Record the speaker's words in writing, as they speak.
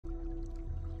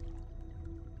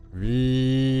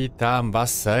Witam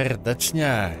was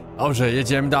serdecznie. Dobrze,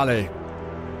 jedziemy dalej.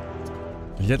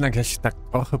 Jednak jak się tak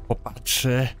trochę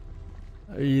popatrzy,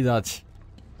 widać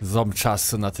ząb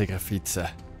czasu na tej grafice.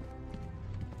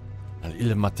 Ale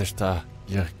ile ma też ta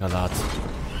gierka lat?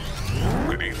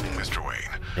 Good evening, Mr.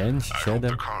 Wayne. 5, I hope 7?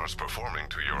 the car's performing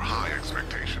to your high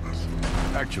expectations.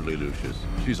 Actually, Lucius,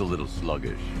 she's a little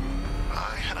sluggish.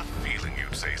 I had a feeling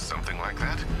you'd say something like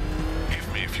that.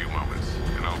 Give me a few moments,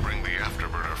 and I'll bring the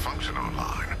afterburner function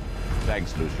online.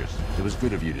 Thanks, Lucius. It was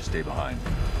good of you to stay behind.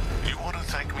 You want to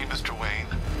thank me, Mr. Wayne?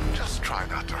 Just try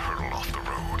not to hurtle off the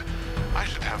road. I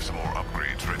should have some more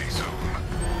upgrades ready soon.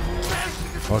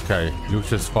 Okej,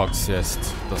 Lucius Fox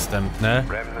jest dostępny.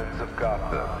 Remnants of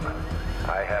Gotham,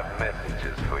 I have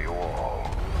messages for you all.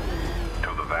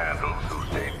 To the vandals who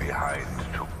stayed behind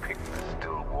to pick the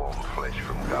still warm flesh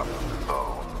from Gotham's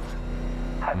bones.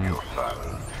 And your son,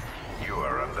 you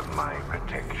are under my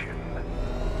protection.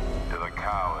 To the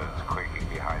cowards quaking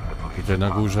behind the police Idzie na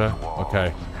górze,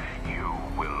 okej. you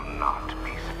will not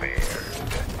be spared.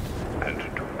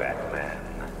 And to Batman,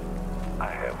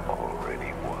 I have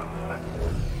already won.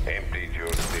 Emptied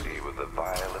your city with a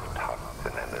vial of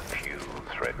toxin and a few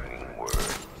threatening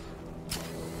words.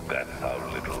 That's how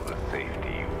little the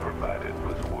safety you provided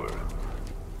was worth.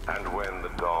 And when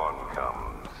the dawn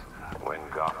comes, when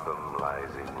Gotham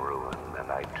lies in ruin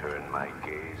and I turn my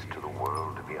gaze to the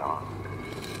world beyond,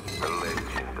 the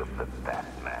legend of the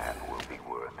Batman will be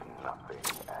worth nothing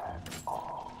at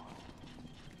all.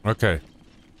 Okej.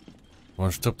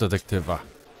 Włącz trup detektywa.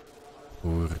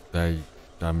 Kurde,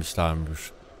 ja myślałem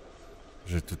już,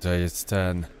 że tutaj jest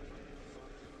ten...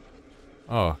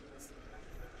 O.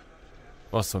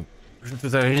 Posąg. Że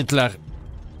tutaj Riddler.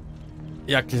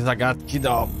 Jakieś zagadki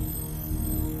do...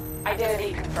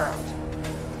 Identity confirmed.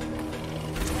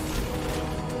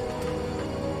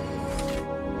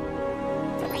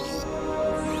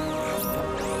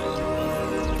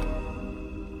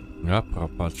 Ja,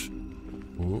 popatrz.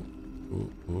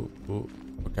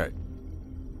 Okej.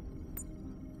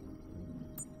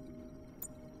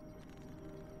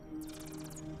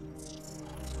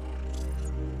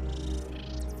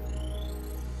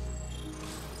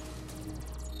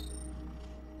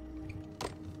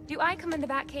 Do I come in the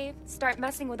Batcave, start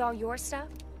messing with all your stuff?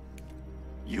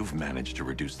 You've managed to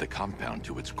reduce the compound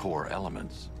to its core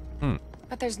elements.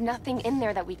 But there's nothing in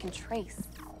there that we can trace.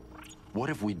 What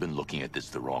if we'd been looking at this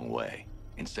the wrong way?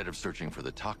 Instead of searching for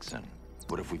the toxin,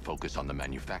 what if we focus on the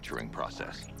manufacturing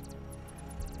process?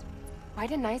 Why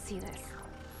didn't I see this?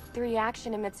 The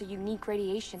reaction emits a unique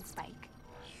radiation spike.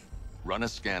 Run a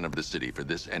scan of the city for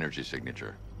this energy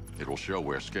signature. It will show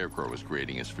where Scarecrow is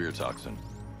creating his fear toxin.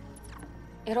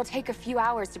 It'll take a few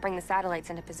hours to bring the satellites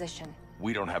into position.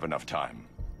 We don't have enough time.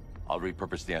 I'll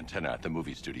repurpose the antenna at the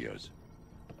movie studios.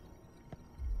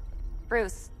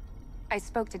 Bruce, I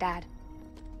spoke to Dad.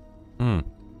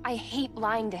 I hate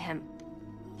lying to him.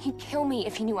 He'd kill me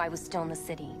if he knew I was still in the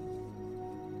city.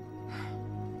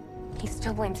 He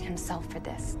still blames himself for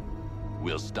this.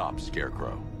 We'll stop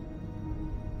Scarecrow.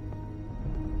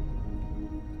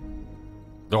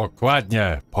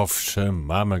 Dokładnie.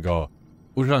 Powstrzymamy go.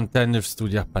 Użyj anteny w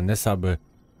studiach Panesa, by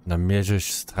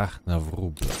namierzyć strach na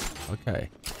wróble. Okej.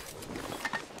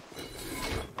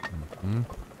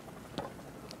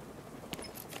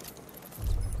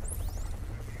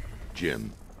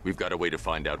 Jim, we've got a way to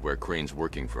find out where Crane's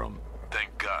working from. Thank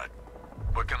God.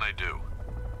 What can I do?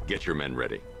 Get your men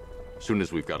ready. Soon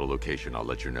as we've got a location, I'll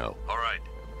let you know. All right.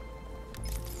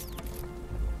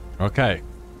 Okej.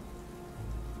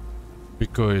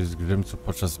 Pico jest grzymcu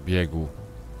podczas biegu.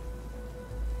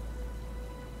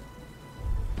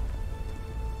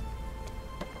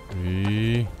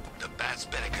 I... The bat's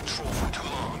been in control for too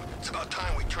long. It's about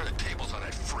time we turn the tables on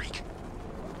that freak.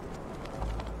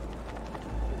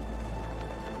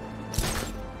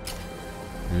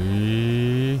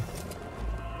 I...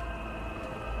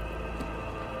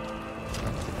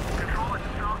 Control it to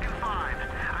Falcon 5.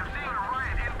 I'm seeing a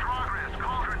riot in progress.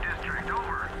 Cauldron District,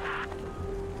 over.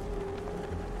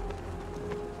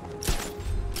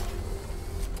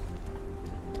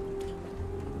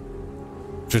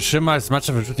 Przytrzymać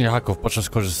znaczne wyrzutnie haków podczas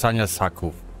korzystania z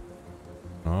haków.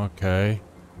 Okej.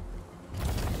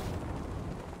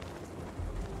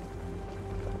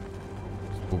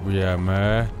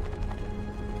 Spróbujemy.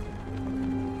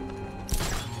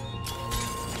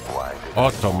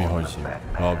 O to mi chodzi.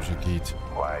 Dobrze, git.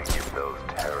 Why give those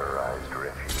terrorized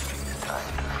refugees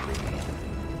time to flee?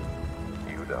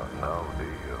 You don't know, do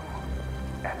you?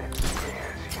 And it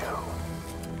scares you.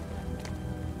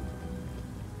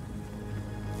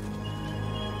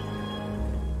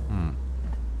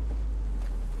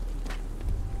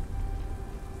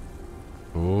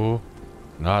 Tu,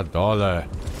 na dole.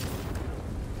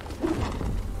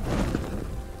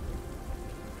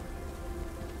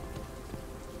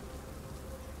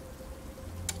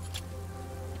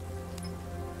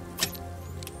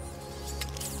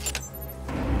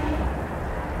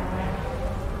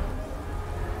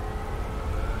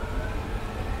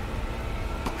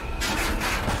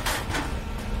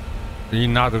 I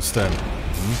na dół z tym.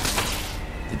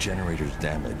 The generator's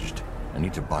damaged. I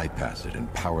need to bypass it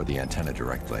and power the antenna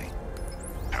directly.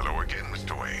 Hello again,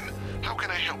 Mr. Wayne. How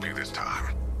can I help you this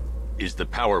time? Is the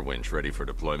power winch ready for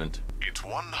deployment? It's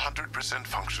 100%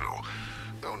 functional,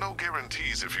 though no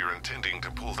guarantees if you're intending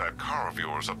to pull that car of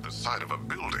yours up the side of a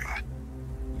building.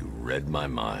 You read my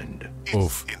mind.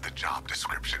 It's in the job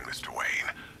description, Mr.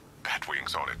 Wayne.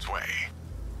 Batwing's on its way.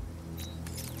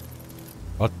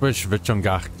 Odpuść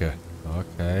wyciągarkę.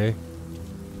 Okej.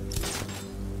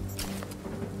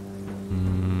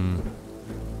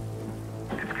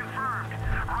 It's confirmed.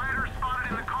 Rider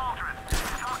spotted in the cauldron.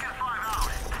 Talk in 5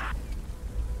 hours.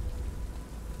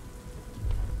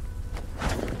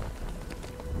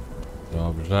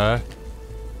 Dobrze.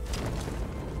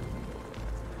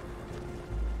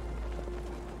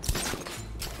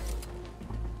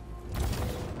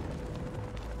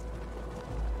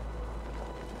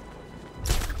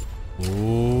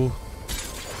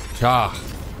 Ciach.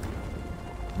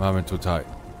 Mamy tutaj.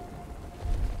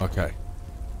 Okej.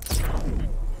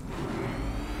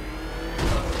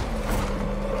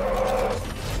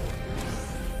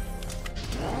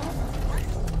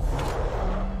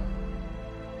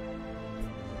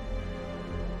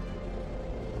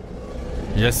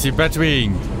 Jest i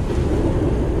Batwing.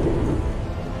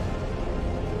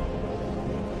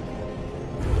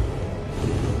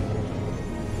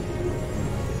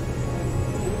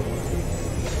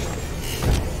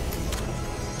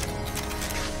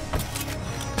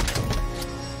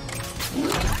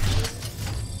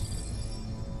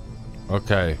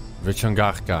 Okej,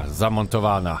 wyciągarka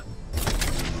zamontowana.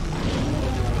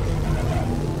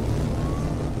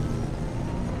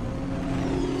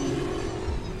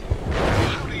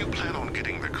 How do you plan on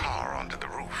getting the car onto the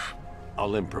roof?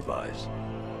 I'll improvise.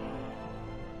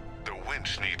 The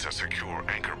winch needs a secure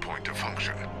anchor point to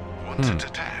function. Once it's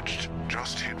attached,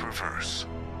 just hit reverse.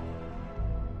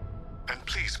 And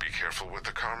please be careful with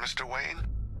the car, Mr. Wayne.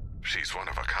 She's one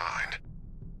of a kind.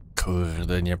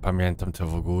 Kurde, nie pamiętam to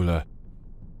w ogóle.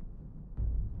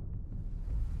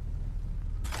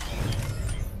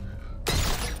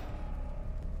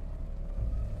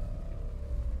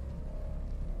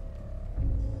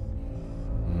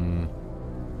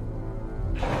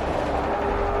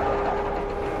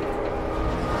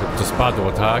 To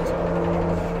spadło, tak?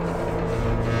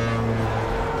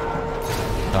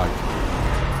 Tak.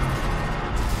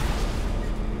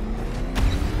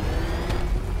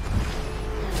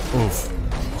 Uff.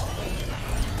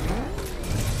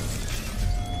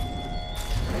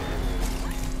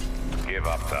 Give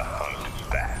up the hunt,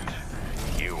 Bat.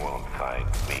 You won't find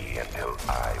me until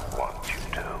I want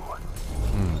you to.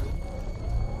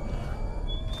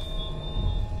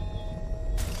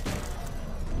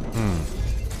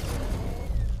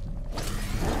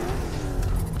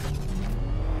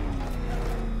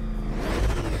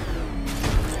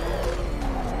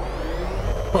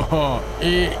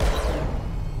 I...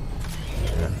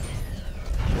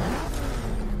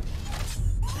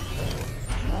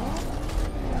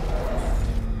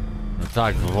 No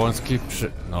tak, wąski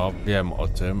No, wiem o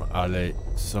tym, ale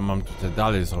co mam tutaj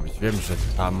dalej zrobić? Wiem, że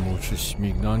tam muszę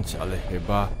śmignąć, ale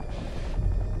chyba...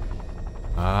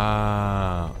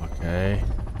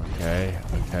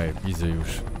 Okej, widzę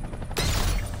już.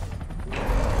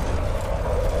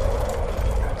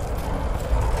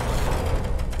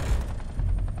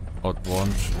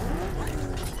 Odłącz.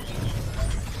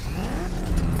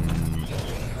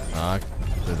 Tak,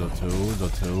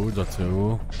 do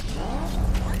tyłu.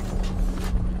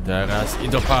 Teraz i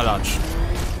dopalacz.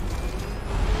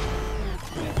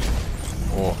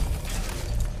 O.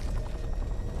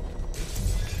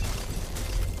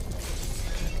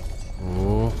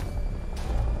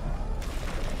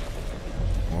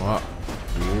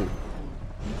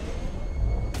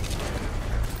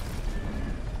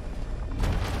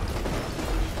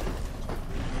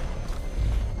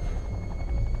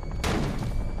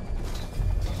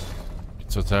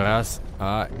 Co teraz?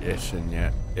 A, jeszcze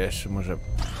nie. Jeszcze może...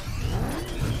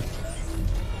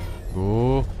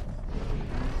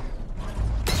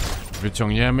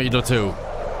 Wyciągniemy i do tyłu.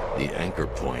 The anchor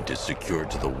point is secured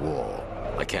to the wall.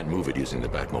 I can't move it using the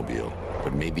Batmobile,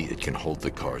 but maybe it can hold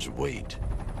the car's weight.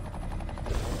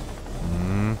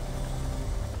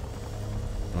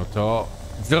 No to...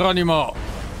 Geronimo!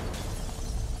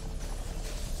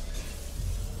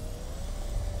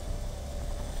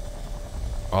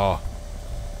 O!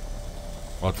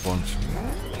 Odłącz.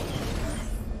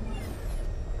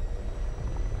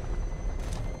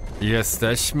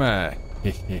 Jesteśmy!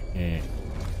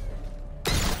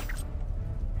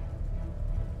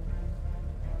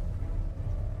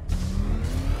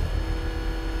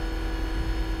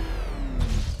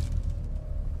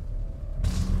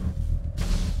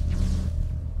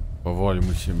 Powoli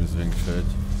musimy zwiększyć.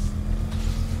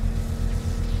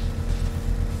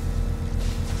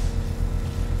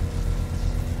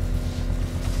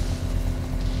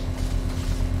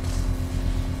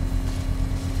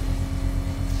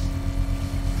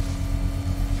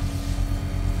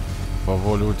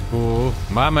 Powolutku.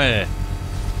 Mamy!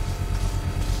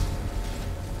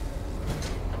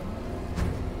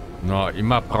 No i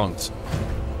ma prąd.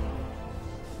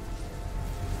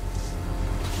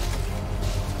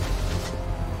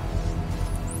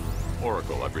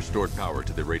 Oracle, I've restored power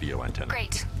to the radio antenna.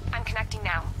 Great. I'm connecting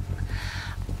now.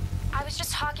 I was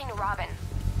just talking to Robin.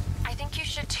 I think you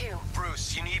should too.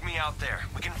 Bruce, you need me out there.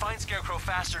 We can find Scarecrow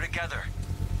faster together.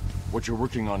 What you're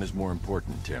working on is more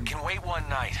important, Tim. Can wait one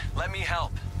night. Let me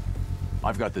help.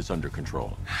 I've got this under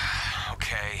control.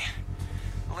 Okay.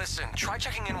 Listen, try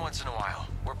checking in once in a while.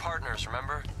 We're partners,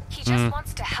 remember? He just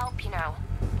wants to help, you know.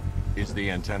 Is the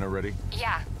antenna ready?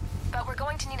 Yeah, but we're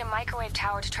going to need a microwave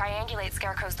tower to triangulate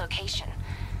Scarecrow's location.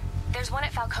 There's one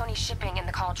at Falcone's shipping in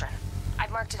the Cauldron.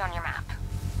 I've marked it on your map.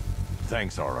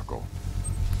 Thanks, Oracle.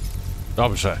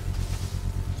 Dobrze.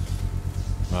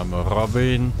 Mamy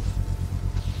Robin.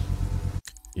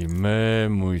 I my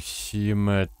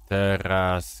musimy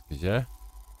teraz... Gdzie?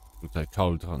 Tutaj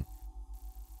Cauldron.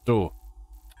 Tu.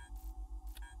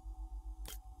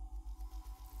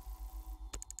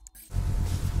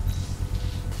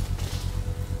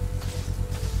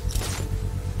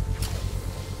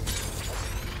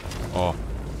 O.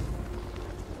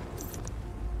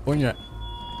 O nie.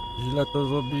 Źle to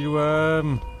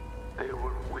zrobiłem. There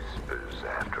were whispers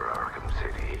after Arkham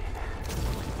City.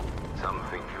 Some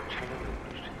think you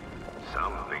changed.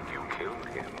 Some think you killed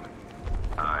him.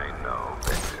 I know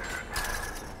better.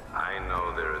 I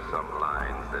know there are some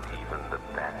lines that even the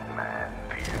Batman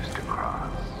fears to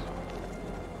cross.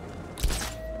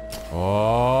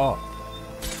 O.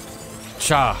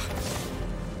 Ciach.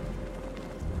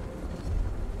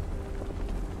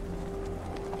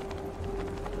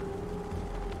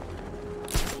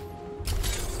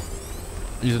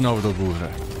 I znowu do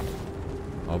góry.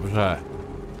 Dobrze.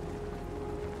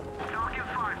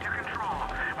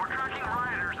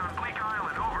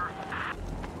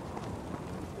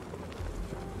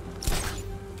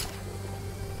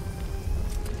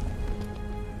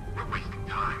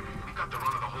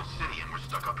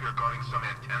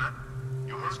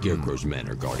 Scarecrow's men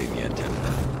are guarding the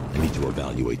antenna. I need to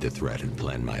evaluate the threat and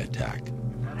plan my attack.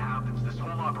 That happens, this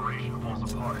whole operation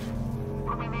falls apart.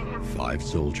 But we need him. 5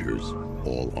 soldiers,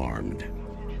 all armed.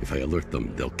 If I alert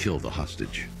them, they'll kill the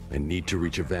hostage. I need to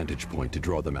reach a vantage point to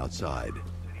draw them outside.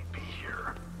 Be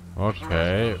here.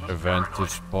 Okay, a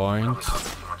vantage point.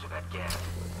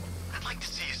 I'd like to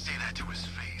see you say that to his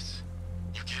face.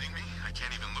 You kidding me? I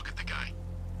can't even look at the guy.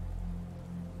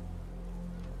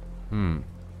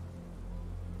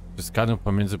 Przeskanuj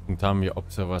pomiędzy punktami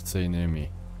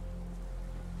obserwacyjnymi.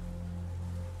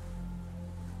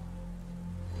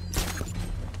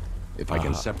 If I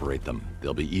can separate them,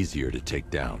 they'll be easier to take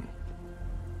down.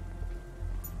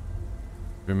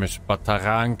 Wymierz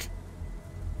batarang.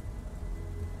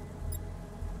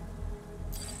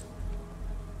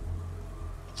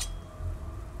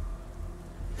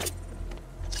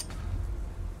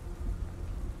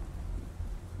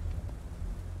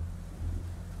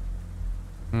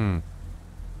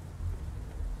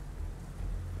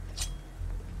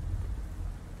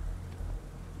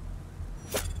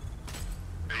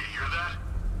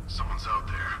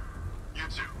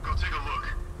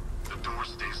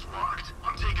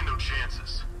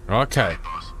 Okej.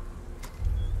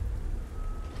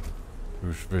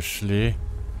 Już wyszli.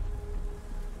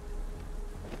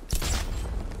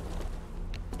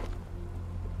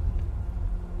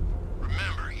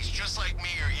 Remember, he's just like me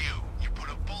or you. You put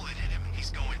a bullet in him,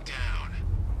 he's going down.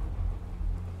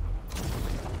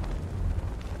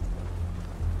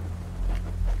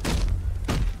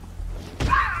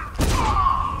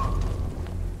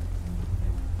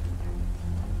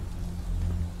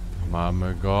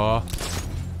 Mamy go.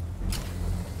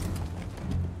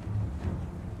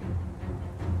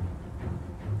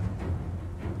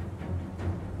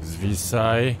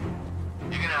 Zwisaj.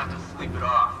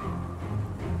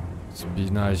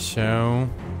 Spinaj się.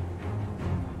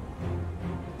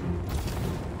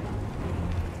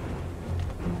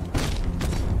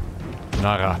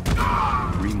 Nara.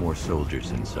 3 more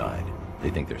soldiers inside.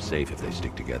 They think they're safe if they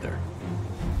stick together.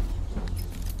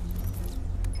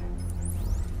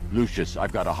 Lucius,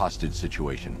 I've got a hostage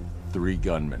situation. 3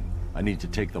 gunmen. I need to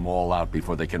take them all out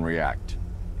before they can react.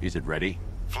 Is it ready?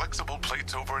 Flexible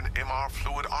plates over an MR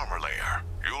fluid armor layer.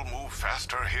 You'll move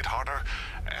faster, hit harder,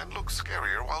 and look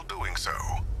scarier while doing so.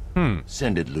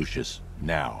 Send it, Lucius.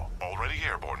 Now. Already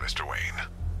airborne, Mr. Wayne.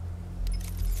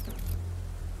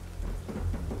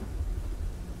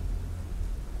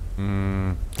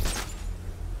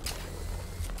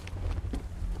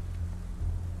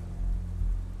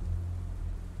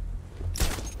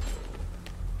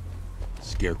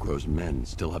 Scarecrow's men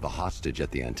still have a hostage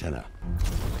at the antenna.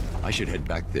 I should head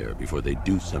back there before they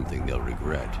do something they'll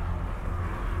regret.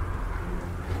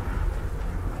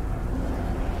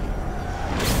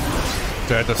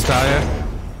 Co ja dostaję?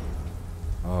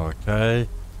 Okej.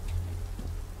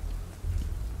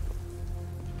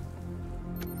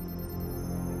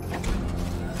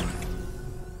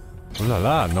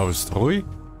 Ulala, nowy strój?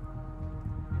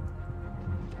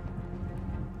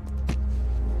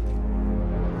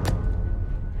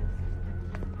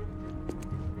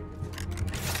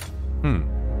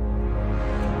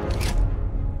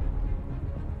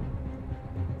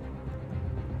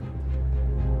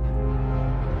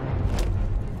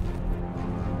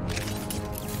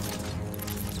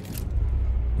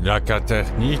 Jaka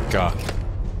technika?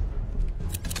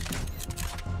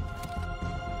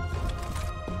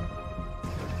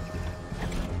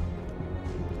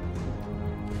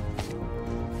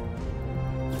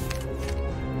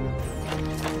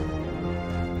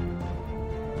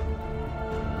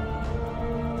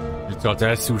 I co,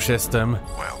 teraz już jestem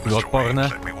odporny?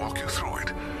 Let me walk you through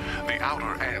it. The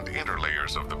outer and inner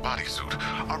layers of the bodysuit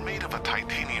are made of a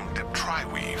titanium dip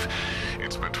tri-weave.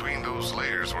 It's between those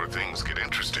layers where things get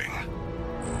interesting.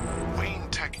 Wayne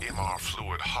Tech MR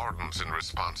fluid hardens in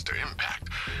response to impact.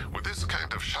 With this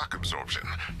kind of shock absorption,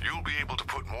 you'll be able to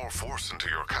put more force into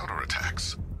your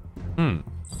counterattacks.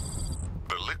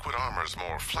 The liquid armor's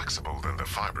more flexible than the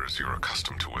fibers you're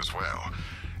accustomed to as well.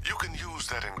 You can use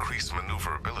that increased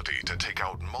maneuverability to take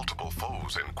out multiple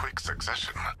foes in quick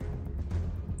succession.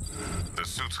 The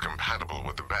suit's compatible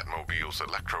with the Batmobile's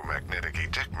electromagnetic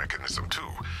eject mechanism,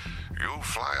 too. You'll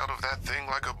fly out of that thing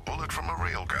like a bullet from a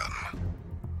railgun.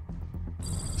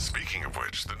 Speaking of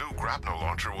which, the new grapnel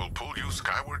launcher will pull you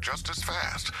skyward just as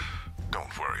fast.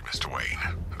 Don't worry, Mr.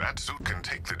 Wayne. That suit can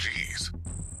take the G's.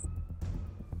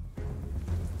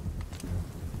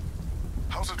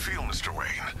 How's it feel, Mr.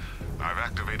 Wayne? I've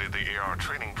activated the AR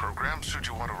training program should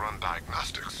you want to run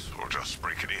diagnostics, or just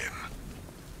break it in.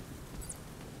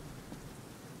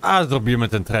 A zrobimy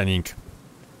ten trening.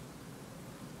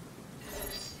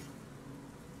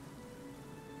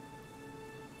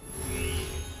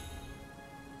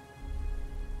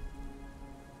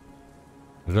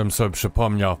 Żebym sobie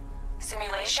przypomniał.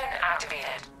 Simulation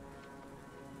activated.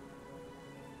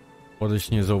 Podejść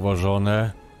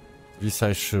niezauważone.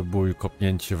 Wisaj, szybuj,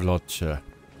 kopnięcie w locie.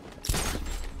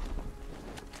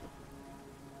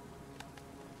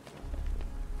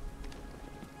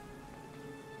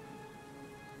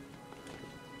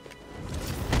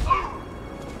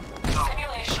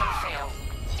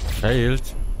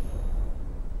 Failed.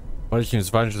 Podejść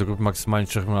niezwalczyć do grupy maksymalnie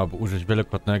 3, aby użyć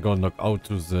wielokrotnego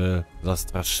knockoutu z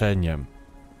zastraszeniem.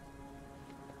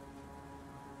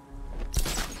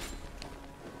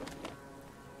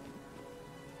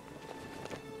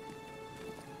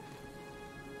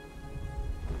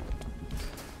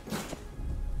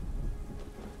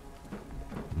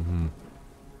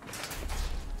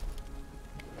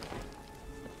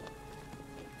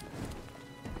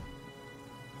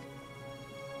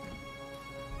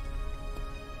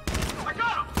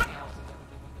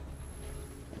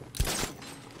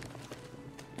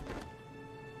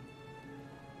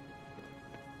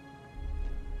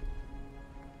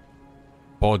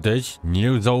 Podejść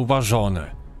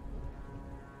niezauważone.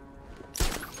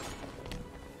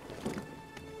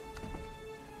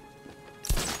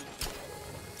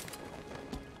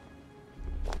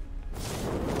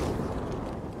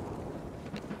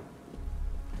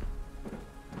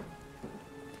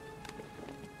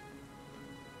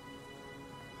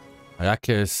 A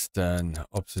jakie jest ten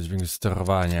opcja dźwięku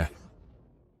sterowanie?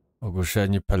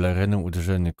 Ogłoszenie peleryny,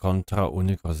 uderzenie kontra,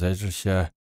 unik, rozejrzy się.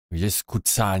 Jest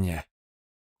kucanie.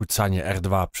 Kucanie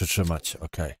R2 przytrzymać,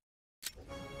 ok.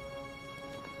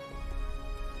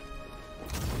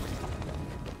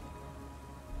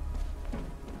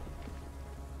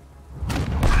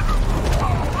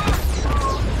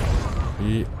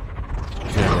 I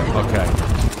ziemia, ok.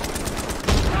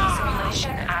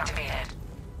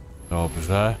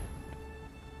 Dobrze.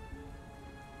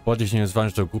 Podejść nie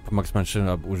zważyć do grupy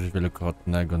maksymalnie, aby użyć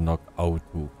wielokrotnego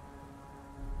knockoutu.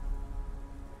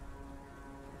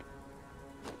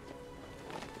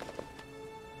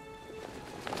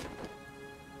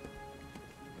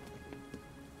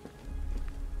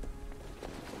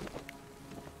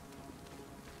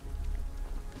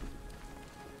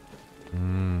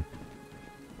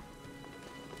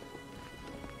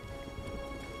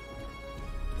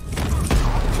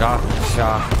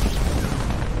 Sia.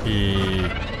 I...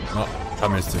 no,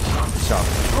 tam jesteś. Sia.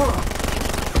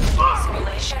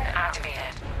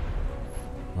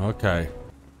 Okej.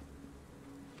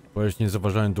 Powiedz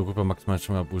niezauważony do grupy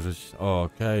maksymalnie, aby użyć...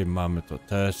 Okej, mamy to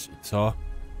też. I co?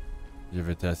 Gdzie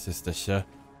wy teraz jesteście?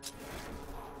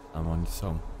 Tam oni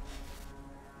są.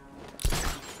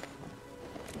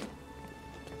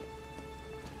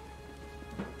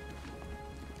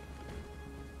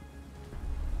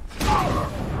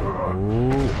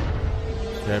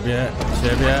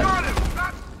 Ciebie.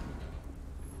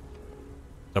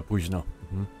 Za późno.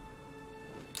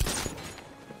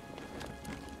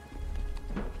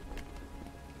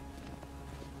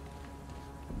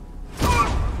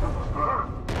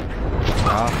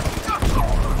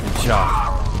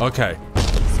 Okej.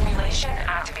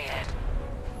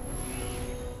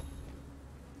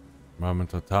 Mamy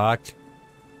to tak.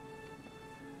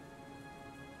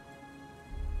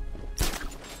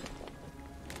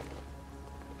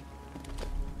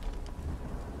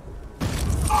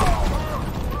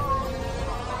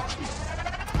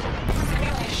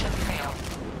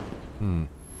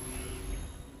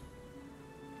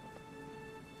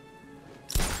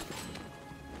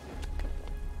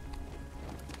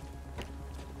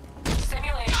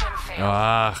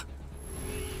 Ach.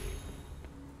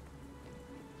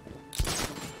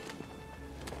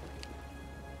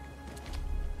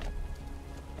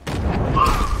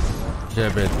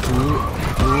 Ciebie tu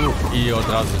i od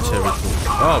razu ciebie tu.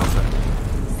 Dobrze.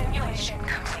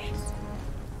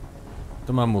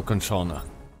 To mam ukończone.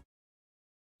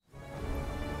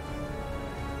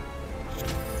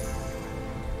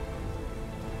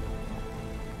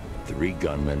 Three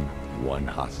gunmen,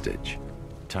 one hostage.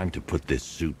 Time to put this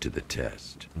suit to the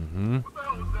test. What the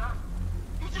hell was that?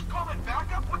 You just called it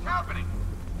backup? What's happening?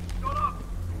 Shut up!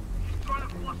 He's trying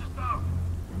to flush us out.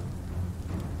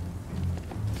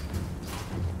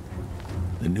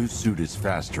 The new suit is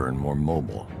faster and more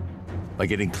mobile. By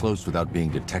getting close without being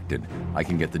detected, I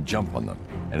can get the jump on them.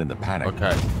 And in the panic...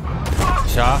 Okay.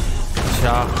 Cia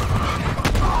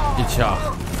i cia.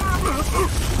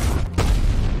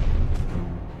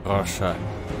 Proszę.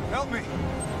 Help me!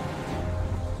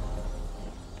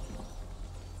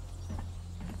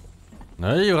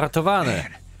 No i uratowany.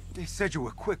 Man, they said you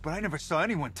were quick, but I never saw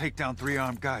anyone take down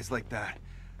three-armed guys like that.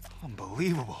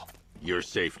 Unbelievable. You're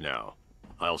safe now.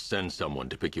 I'll send someone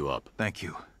to pick you up. Thank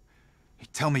you. You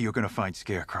tell me you're gonna find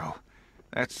Scarecrow.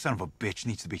 That son of a bitch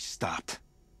needs to be stopped.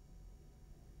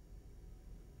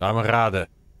 Damy radę.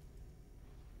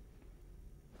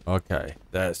 Okej,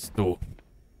 jest tu.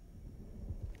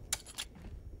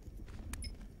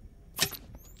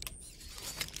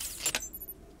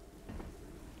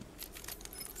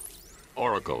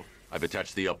 Oracle, I've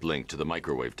attached the uplink to the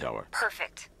microwave tower.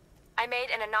 Perfect. I made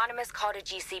an anonymous call to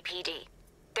GCPD.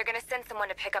 They're gonna send someone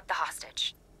to pick up the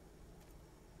hostage.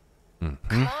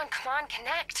 Come on,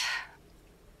 connect.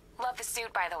 Love the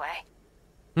suit, by the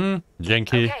way.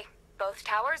 Dzięki. Okay, both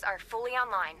towers are fully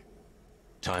online.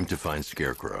 Time to find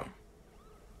Scarecrow.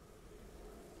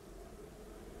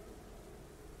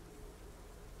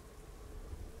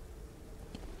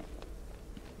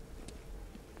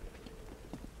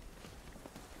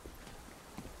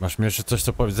 Masz mi jeszcze coś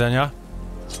do powiedzenia?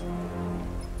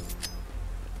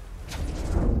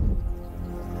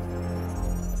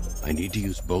 I need to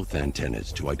use both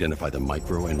antennas to identify the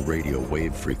micro and radio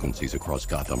wave frequencies across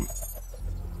Gotham.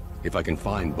 If I can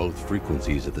find both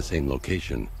frequencies at the same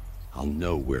location, I'll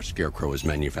know where Scarecrow is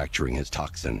manufacturing his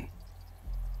toxin.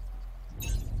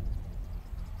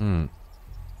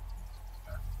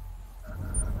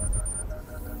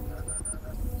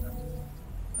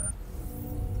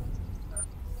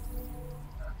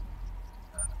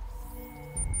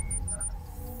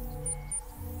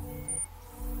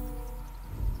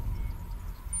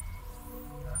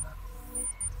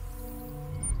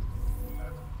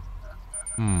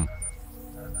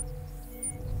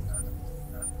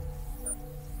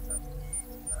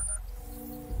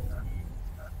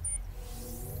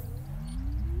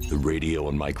 The radio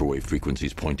and microwave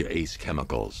frequencies point to Ace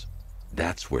Chemicals.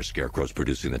 That's where Scarecrow's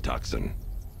producing the toxin.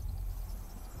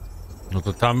 No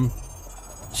to tam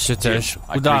się też I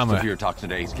traced the udamy. fear toxin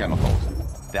to Ace Chemicals.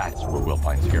 That's where we'll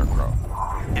find Scarecrow.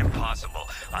 Impossible.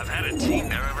 I've had a team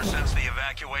there ever since the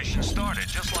evacuation started,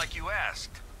 just like you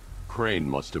asked. Crane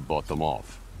must have bought them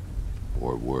off.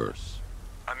 Or worse.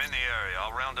 I'm in the area.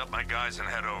 I'll round up my guys and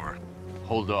head over.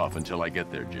 Hold off until I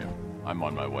get there, Jim. I'm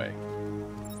on my way.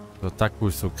 Do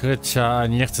ataku z ukrycia.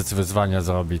 Nie chcę wyzwania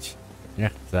zrobić. Nie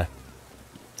chcę.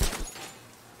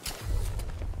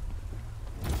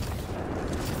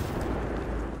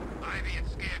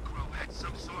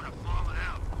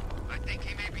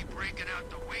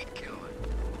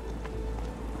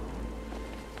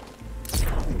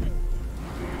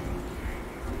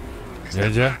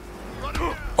 Jedzie?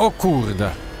 O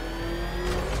kurde!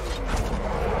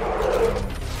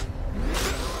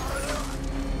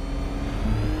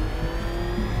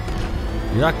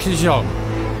 Jaki ziom?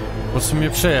 Po prostu mnie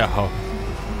przejechał.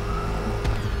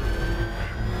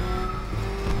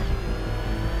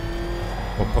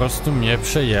 Po prostu mnie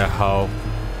przejechał.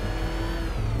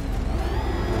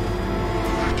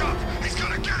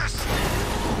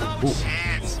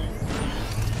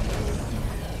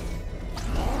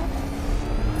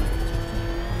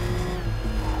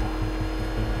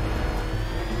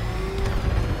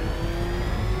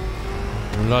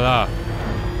 Lala.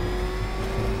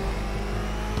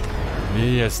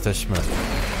 I jesteśmy.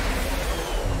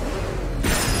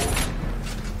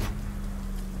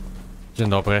 Dzień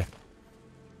dobry.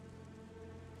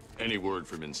 Any word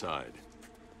from inside?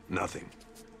 Nothing.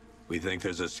 We think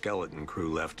there's a skeleton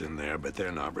crew left in there, but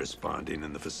they're not responding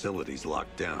and the facility's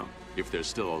locked down. If they're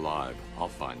still alive, I'll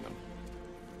find them.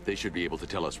 They should be able to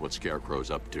tell us what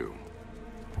Scarecrow's up to.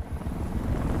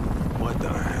 What the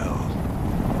hell?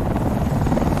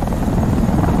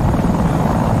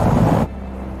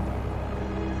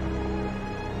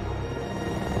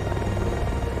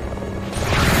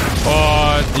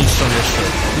 O, niszczą jeszcze.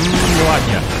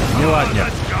 Nieładnie, nieładnie.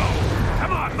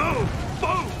 Come on, move!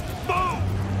 Move! Move!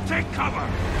 Take cover!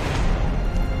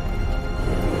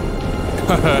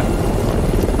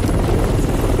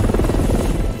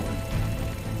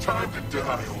 Time to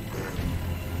die, old man.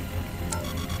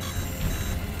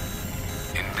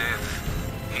 In death,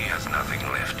 he has nothing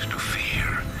left to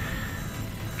fear.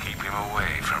 Keep him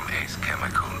away from Ace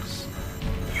chemicals.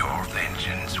 Your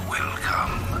vengeance will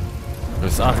come. To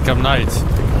jest Arkham Knight.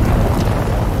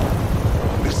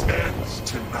 This ends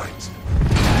tonight.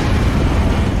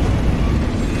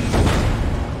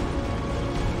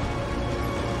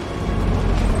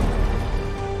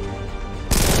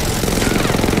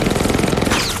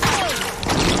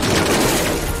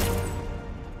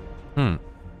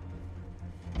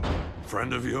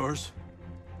 Friend of yours?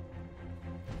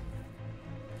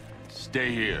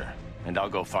 Stay here, and I'll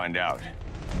go find out.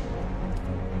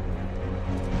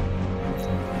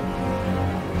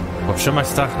 Powstrzymać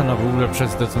Starka na w ogóle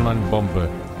przez detonowanie bomby.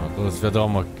 No to jest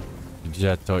wiadomo,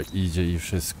 gdzie to idzie i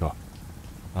wszystko.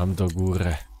 Tam do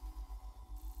góry.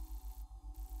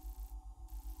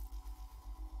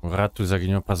 Uratuj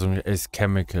zaginioną pazurnię Ace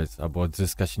Chemicals, albo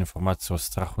odzyskać informacje o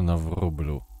strachu na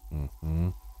wróblu.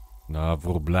 Na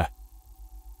wróble.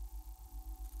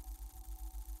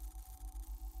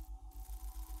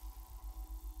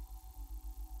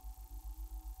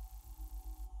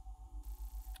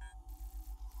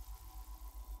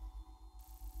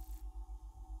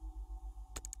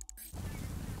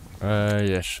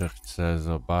 Jeszcze chcę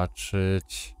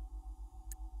zobaczyć.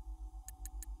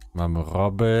 Mam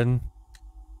Robin.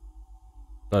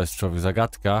 To jest człowiek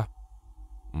zagadka.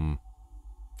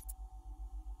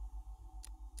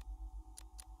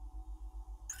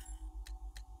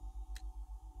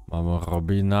 Mam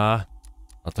Robina.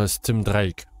 A to jest Tim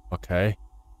Drake. Okej.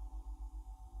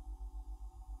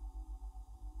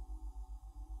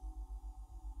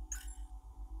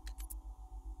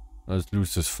 To jest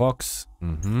Lucius Fox.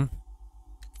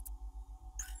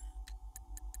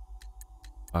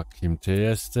 A kim ty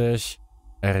jesteś?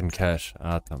 Erin Cash.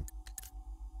 A tam.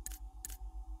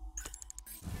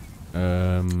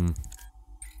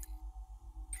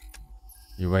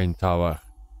 I Wayne Tower.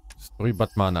 Strój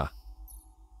Batmana.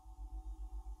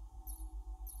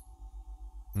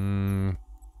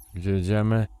 Gdzie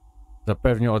jedziemy?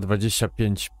 Zapewni o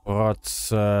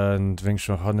 25%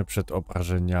 większą ochronę przed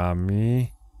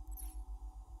obrażeniami.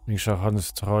 Większa ochrona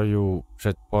stroju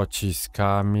przed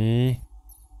pociskami.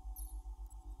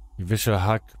 I wyższy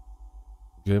hak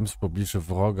wiem z pobliżu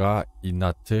wroga i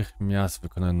natychmiast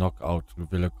wykonany knockout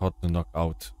lub wielokrotny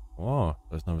knockout. O,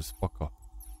 to jest nawet spoko.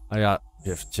 A ja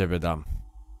w ciebie dam.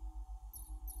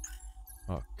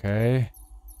 Okej.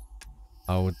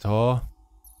 Auto.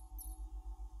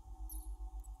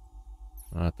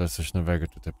 A to jest coś nowego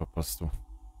tutaj po prostu.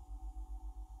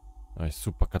 No i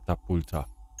super katapulta.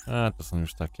 A to są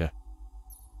już takie.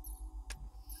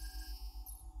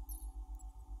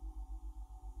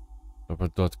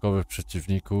 dodatkowych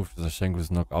przeciwników w zasięgu z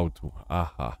knockoutu.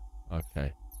 Aha,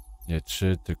 okej. Nie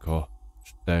 3, tylko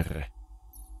 4.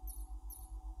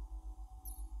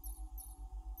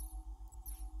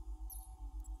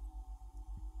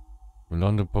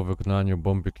 Lądu po wykonaniu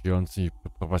bomby kryjącej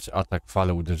prowadź atak,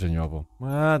 falę uderzeniową.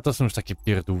 To są już takie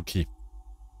pierdółki.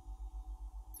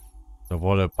 To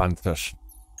wolę pancerz.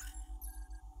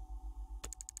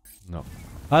 No.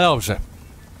 A dobrze.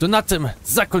 To na tym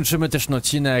zakończymy też ten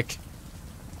odcinek.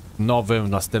 W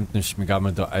następnym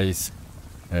śmigamy do Ace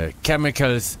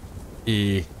Chemicals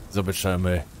i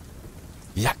zobaczymy,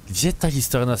 gdzie ta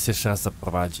historia nas jeszcze raz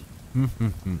zaprowadzi.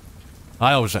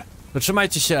 A dobrze. To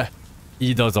trzymajcie się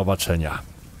i do zobaczenia.